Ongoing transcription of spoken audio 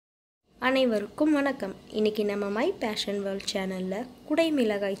அனைவருக்கும் வணக்கம். இன்னைக்கு நம்ம மை பேஷன் வேர்ல்ட் சேனலில்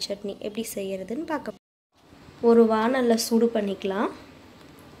குடைமிளகாய் சட்னி எப்படி செய்கிறதுன்னு பார்க்க. ஒரு வாணல்ல சூடு பண்ணிக்கலாம்.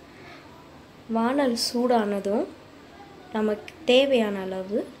 வாணல் சூடானதும் நமக்கு தேவையான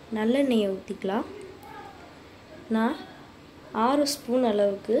அளவு நல்லெண்ணெயை ஊற்றிக்கலாம். நான் 6 ஸ்பூன்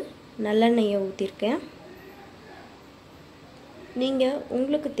அளவுக்கு நல்லெண்ணெயை ஊற்றிருக்கேன். நீங்கள்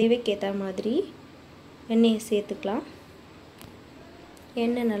உங்களுக்கு தேவைக்கேற்ற மாதிரி எண்ணெயை சேர்த்துக்கலாம்.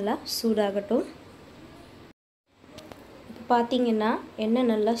 எண்ணெய் நல்லா சூடாகட்டும். இப்போ பார்த்தீங்கன்னா எண்ணெய்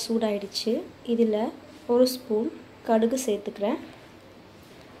நல்லா சூடாயிடுச்சு. இதில் 1 ஸ்பூன் கடுகு சேர்த்துக்கிறேன்.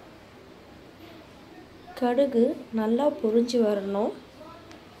 கடுகு நல்லா பொரிஞ்சு வரணும்.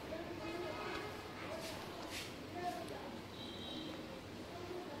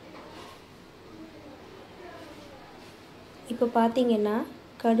 இப்போ பார்த்தீங்கன்னா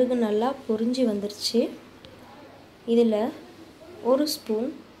கடுகு நல்லா பொரிஞ்சு வந்துருச்சு. இதில் 1 ஸ்பூன்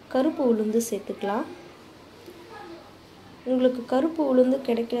கருப்பு உளுந்து சேர்த்துக்கலாம். உங்களுக்கு கருப்பு உளுந்து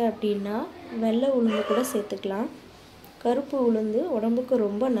கிடைக்கல அப்படின்னா வெள்ளை உளுந்து கூட சேர்த்துக்கலாம். கருப்பு உளுந்து உடம்புக்கு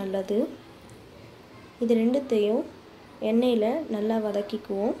ரொம்ப நல்லது. இது ரெண்டுத்தையும் எண்ணெயில் நல்லா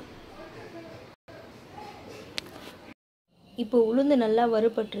வதக்கிக்குவோம். இப்போ உளுந்து நல்லா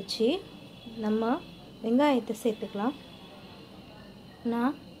வறுபட்டுருச்சு. நம்ம வெங்காயத்தை சேர்த்துக்கலாம்.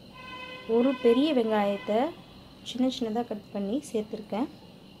 நான் ஒரு பெரிய வெங்காயத்தை சின்ன சின்னதாக கட் பண்ணி சேர்த்துருக்கேன்.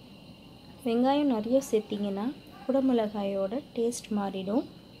 வெங்காயம் நிறைய சேர்த்திங்கன்னா குடமிளகாயோட டேஸ்ட் மாறிடும்.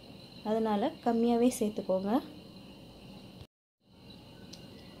 அதனால் கம்மியாகவே சேர்த்துக்கோங்க.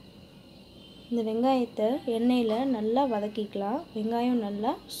 இந்த வெங்காயத்தை எண்ணெயில் நல்லா வதக்கிக்கலாம். வெங்காயம்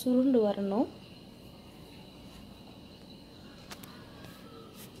நல்லா சுருண்டு வரணும்.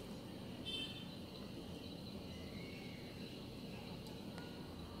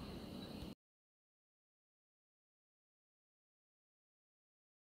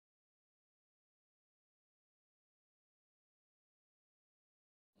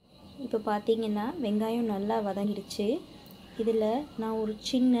 இப்போ பார்த்தீங்கன்னா வெங்காயம் நல்லா வதங்கிடுச்சு. இதில் நான் ஒரு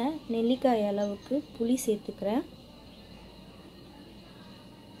சின்ன நெல்லிக்காய் அளவுக்கு புளி சேர்த்துக்கிறேன்.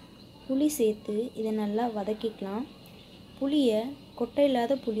 புளி சேர்த்து இதை நல்லா வதக்கிக்கலாம். புளியை கொட்டை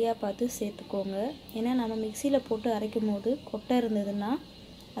இல்லாத புளியாக பார்த்து சேர்த்துக்கோங்க. ஏன்னா நம்ம மிக்சியில் போட்டு அரைக்கும் போது கொட்டை இருந்ததுன்னா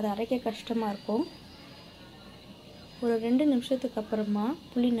அது அரைக்க கஷ்டமாக இருக்கும். ஒரு 2 நிமிஷத்துக்கு அப்புறமா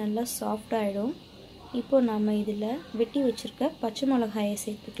புளி நல்லா சாஃப்டாகிடும். இப்போ நம்ம இதில் வெட்டி வச்சுருக்க பச்சை மிளகாயை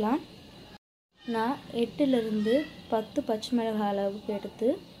சேர்த்துக்கலாம். நான் 8லிருந்து 10 பச்சை மிளகாய் அளவுக்கு எடுத்து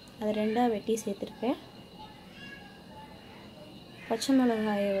அதை 2ஆக வெட்டி சேர்த்துருக்கேன். பச்சை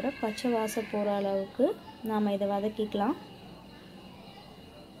மிளகாயோட பச்சை வாசம் போகிற அளவுக்கு நாம் இதை வதக்கிக்கலாம்.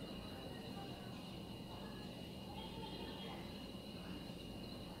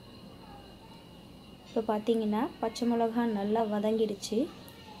 இப்போ பார்த்தீங்கன்னா பச்சை மிளகாய் நல்லா வதங்கிடுச்சு.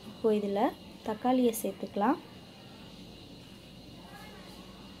 இப்போது இதில் தக்காளியை சேர்த்துக்கலாம்.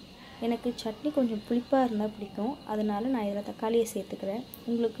 எனக்கு சட்னி கொஞ்சம் புளிப்பாக இருந்தால் பிடிக்கும். அதனால் நான் இதில் தக்காளியை சேர்த்துக்கிறேன்.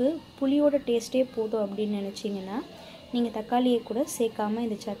 உங்களுக்கு புளியோட டேஸ்ட்டே போதும் அப்படின்னு நினச்சிங்கன்னா நீங்கள் தக்காளியை கூட சேர்க்காமல்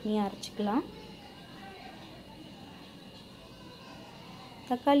இந்த சட்னியை அரைச்சிக்கலாம்.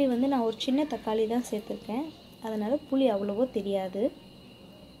 தக்காளி நான் ஒரு சின்ன தக்காளி தான் சேர்த்துருக்கேன். அதனால் புளி அவ்வளவோ தெரியாது.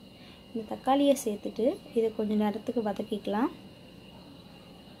 இந்த தக்காளியை சேர்த்துட்டு இதை கொஞ்சம் நேரத்துக்கு வதக்கிக்கலாம்.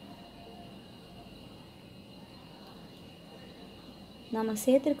 நம்ம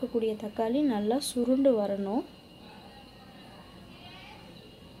சேர்த்துருக்கக்கூடிய தக்காளி நல்லா சுருண்டு வரணும்.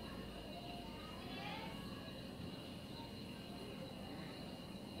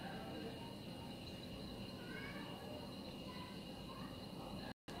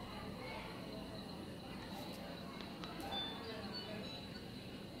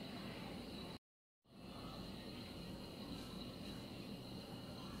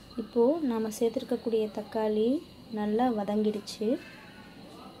 இப்போது நாம் சேர்த்துருக்கக்கூடிய தக்காளி நல்லா வதங்கிடுச்சு.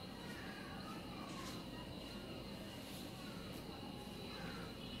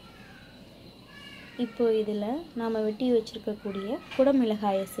 இப்போ இதில் நாம் வெட்டி வச்சுருக்கக்கூடிய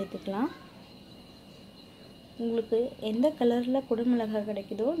குடமிளகாயை சேர்த்துக்கலாம். உங்களுக்கு எந்த கலரில் குடமிளகாய்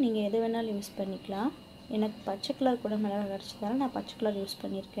கிடைக்குதோ நீங்கள் எது வேணாலும் யூஸ் பண்ணிக்கலாம். எனக்கு பச்சை கலர் குடமிளகாய் கிடச்சதால நான் பச்சை கலர் யூஸ்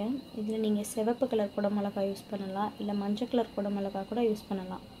பண்ணியிருக்கேன். இதில் நீங்கள் சிவப்பு கலர் குடமிளகாய் யூஸ் பண்ணலாம், இல்லை மஞ்சள் கலர் குடமிளகாய் கூட யூஸ்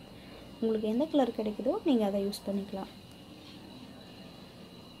பண்ணலாம். உங்களுக்கு எந்த கலர் கிடைக்குதோ நீங்கள் அதை யூஸ் பண்ணிக்கலாம்.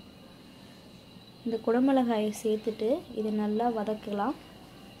 இந்த குடமிளகாயை சேர்த்துட்டு இதை நல்லா வதக்கலாம்.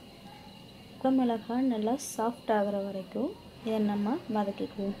 குடமிளகாய் நல்லா சாஃப்ட் ஆகிற வரைக்கும் இதை நம்ம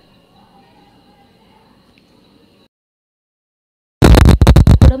வதக்கிக்குவோம்.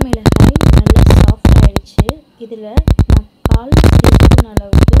 குடமிளகாய் நல்லா சாஃப்ட் ஆகிடுச்சு. இதில் நான் 1/4 டீஸ்பூன்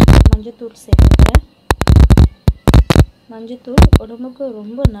அளவுக்கு மஞ்சத்தூள் சேர்த்துக்கிறேன். மஞ்சத்தூள் உடம்புக்கு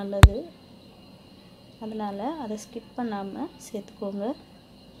ரொம்ப நல்லது, அதனால் அதை ஸ்கிப் பண்ணாமல் சேர்த்துக்கோங்க.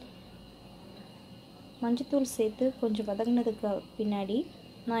 மஞ்சத்தூள் சேர்த்து கொஞ்சம் வதங்கினதுக்கு பின்னாடி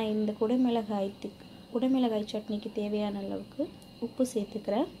நான் இந்த குடைமிளகாய் சட்னிக்கு தேவையான அளவுக்கு உப்பு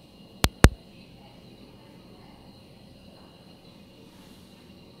சேர்த்துக்கிறேன்.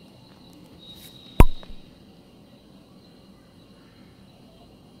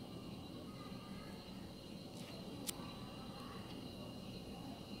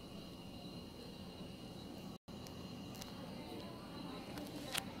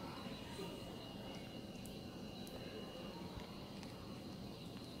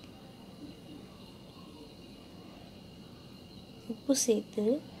 உப்பு சேர்த்து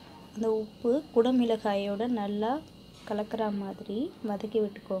அந்த உப்பு குடைமிளகாயோட நல்லா கலக்கிற மாதிரி வதக்கி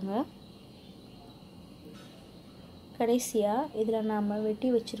விட்டுக்கோங்க. கடைசியாக இதில் நாம் வெட்டி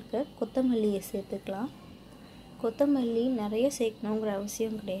வச்சுருக்க கொத்தமல்லியை சேர்த்துக்கலாம். கொத்தமல்லி நிறைய சேர்க்கணுங்கிற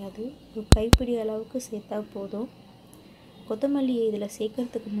அவசியம் கிடையாது, ஒரு கைப்பிடி அளவுக்கு சேர்த்தா போதும். கொத்தமல்லியை இதில்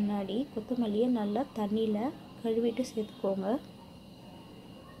சேர்க்கறதுக்கு முன்னாடி கொத்தமல்லியை நல்லா தண்ணியில் கழுவிட்டு சேர்த்துக்கோங்க.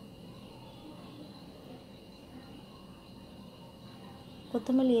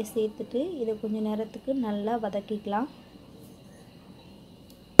 கொத்தமல்லியை சேர்த்துட்டு இதை கொஞ்சம் நேரத்துக்கு நல்லா வதக்கிக்கலாம்.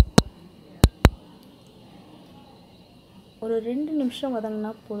 ஒரு 2 நிமிஷம்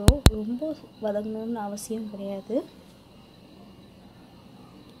வதங்கினா போதும், ரொம்ப வதங்கணும்னு அவசியம் கிடையாது.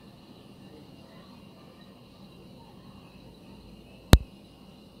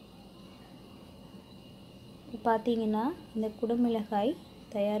 பார்த்தீங்கன்னா இந்த குடைமிளகாய்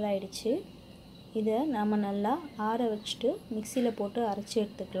தயாராகிடுச்சு. இதை நாம் நல்லா ஆற வச்சுட்டு மிக்சியில் போட்டு அரைச்சி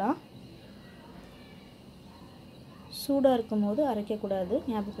எடுத்துக்கலாம். சூடாக இருக்கும் போது அரைக்கக்கூடாது,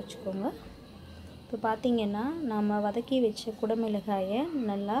 ஞாபகம் வச்சுக்கோங்க. இப்போ பார்த்திங்கன்னா நாம் வதக்கி வச்ச குடைமிளகாயை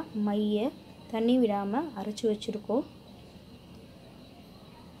நல்லா தண்ணி விடாமல் அரைச்சி வச்சுருக்கோம்.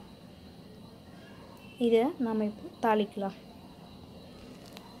 இதை நாம் இப்போ தாளிக்கலாம்.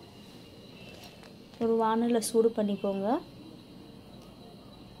 ஒரு வாணலில் சூடு பண்ணிக்கோங்க.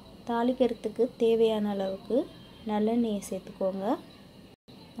 தாளிக்கிறதுக்கு தேவையான அளவுக்கு நல்லெண்ணெயை சேர்த்துக்கோங்க.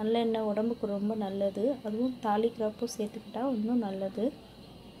 நல்லெண்ணெய் உடம்புக்கு ரொம்ப நல்லது, அதுவும் தாளிக்கிறப்போ சேர்த்துக்கிட்டா இன்னும் நல்லது.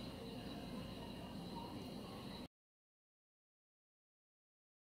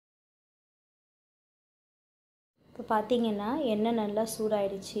 இப்போ பார்த்தீங்கன்னா எண்ணெய் நல்லா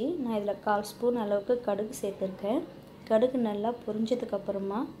சூடாயிடுச்சு. நான் இதில் 1/4 ஸ்பூன் அளவுக்கு கடுகு சேர்த்துருக்கேன். கடுகு நல்லா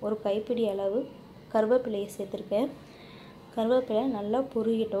பொரிஞ்சதுக்கப்புறமா ஒரு கைப்பிடி அளவு கருவேப்பிலையை சேர்த்துருக்கேன். கருவேப்பிலை நல்லா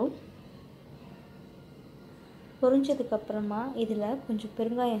பொரியட்டும். பொரிஞ்சதுக்கப்புறமா இதில் கொஞ்சம்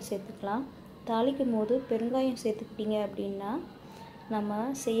பெருங்காயம் சேர்த்துக்கலாம். தாளிக்கும் போது பெருங்காயம் சேர்த்துக்கிட்டிங்க அப்படின்னா நம்ம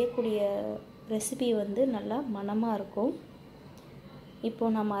செய்யக்கூடிய ரெசிபி வந்து நல்லா மணமாக இருக்கும்.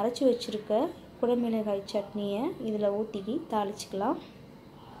 இப்போது நம்ம அரைச்சி வச்சுருக்க குடைமிளகாய் சட்னியை இதில் ஊற்றி தாளிச்சிக்கலாம்.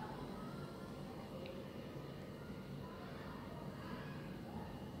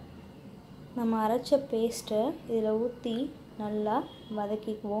 நம்ம அரைச்ச பேஸ்ட்டை இதில் ஊற்றி நல்லா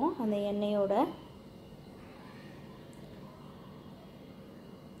வதக்கிக்குவோம் அந்த எண்ணெயோட.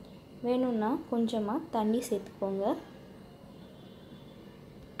 வேணும்னா கொஞ்சமாக தண்ணி சேர்த்துக்கோங்க.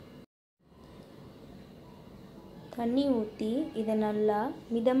 தண்ணி ஊற்றி இதை நல்லா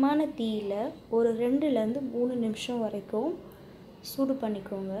மிதமான தீயில் ஒரு 2லேருந்து 3 நிமிஷம் வரைக்கும் சூடு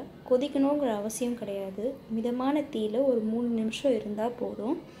பண்ணிக்கோங்க. கொதிக்கணுங்கிற அவசியம் கிடையாது, மிதமான தீயில் ஒரு 3 நிமிஷம் இருந்தால்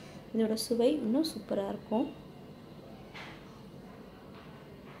போதும். இதோட சுவை இன்னும் சூப்பராக இருக்கும்.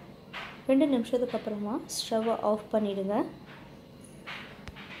 2 நிமிஷத்துக்கு அப்புறமா ஸ்டவ்வை ஆஃப் பண்ணிவிடுங்க.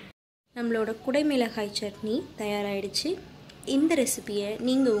 நம்மளோட குடைமிளகாய் சட்னி தயாராகிடுச்சு. இந்த ரெசிபியை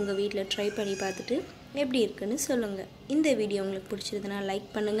நீங்கள் உங்கள் வீட்டில் ட்ரை பண்ணி பார்த்துட்டு எப்படி இருக்குன்னு சொல்லுங்கள். இந்த வீடியோ உங்களுக்கு பிடிச்சிருதுன்னா லைக்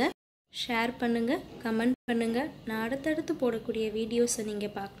பண்ணுங்கள், ஷேர் பண்ணுங்கள், கமெண்ட் பண்ணுங்கள். நான் அடுத்தடுத்து போடக்கூடிய வீடியோஸை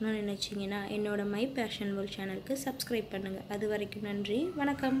நீங்கள் பார்க்கணுன்னு நினச்சிங்கன்னா என்னோடய மை பேஷன் வேர்ல்ட் சேனலுக்கு சப்ஸ்கிரைப் பண்ணுங்கள். அது வரைக்கும் நன்றி,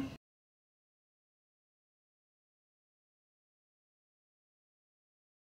 வணக்கம்.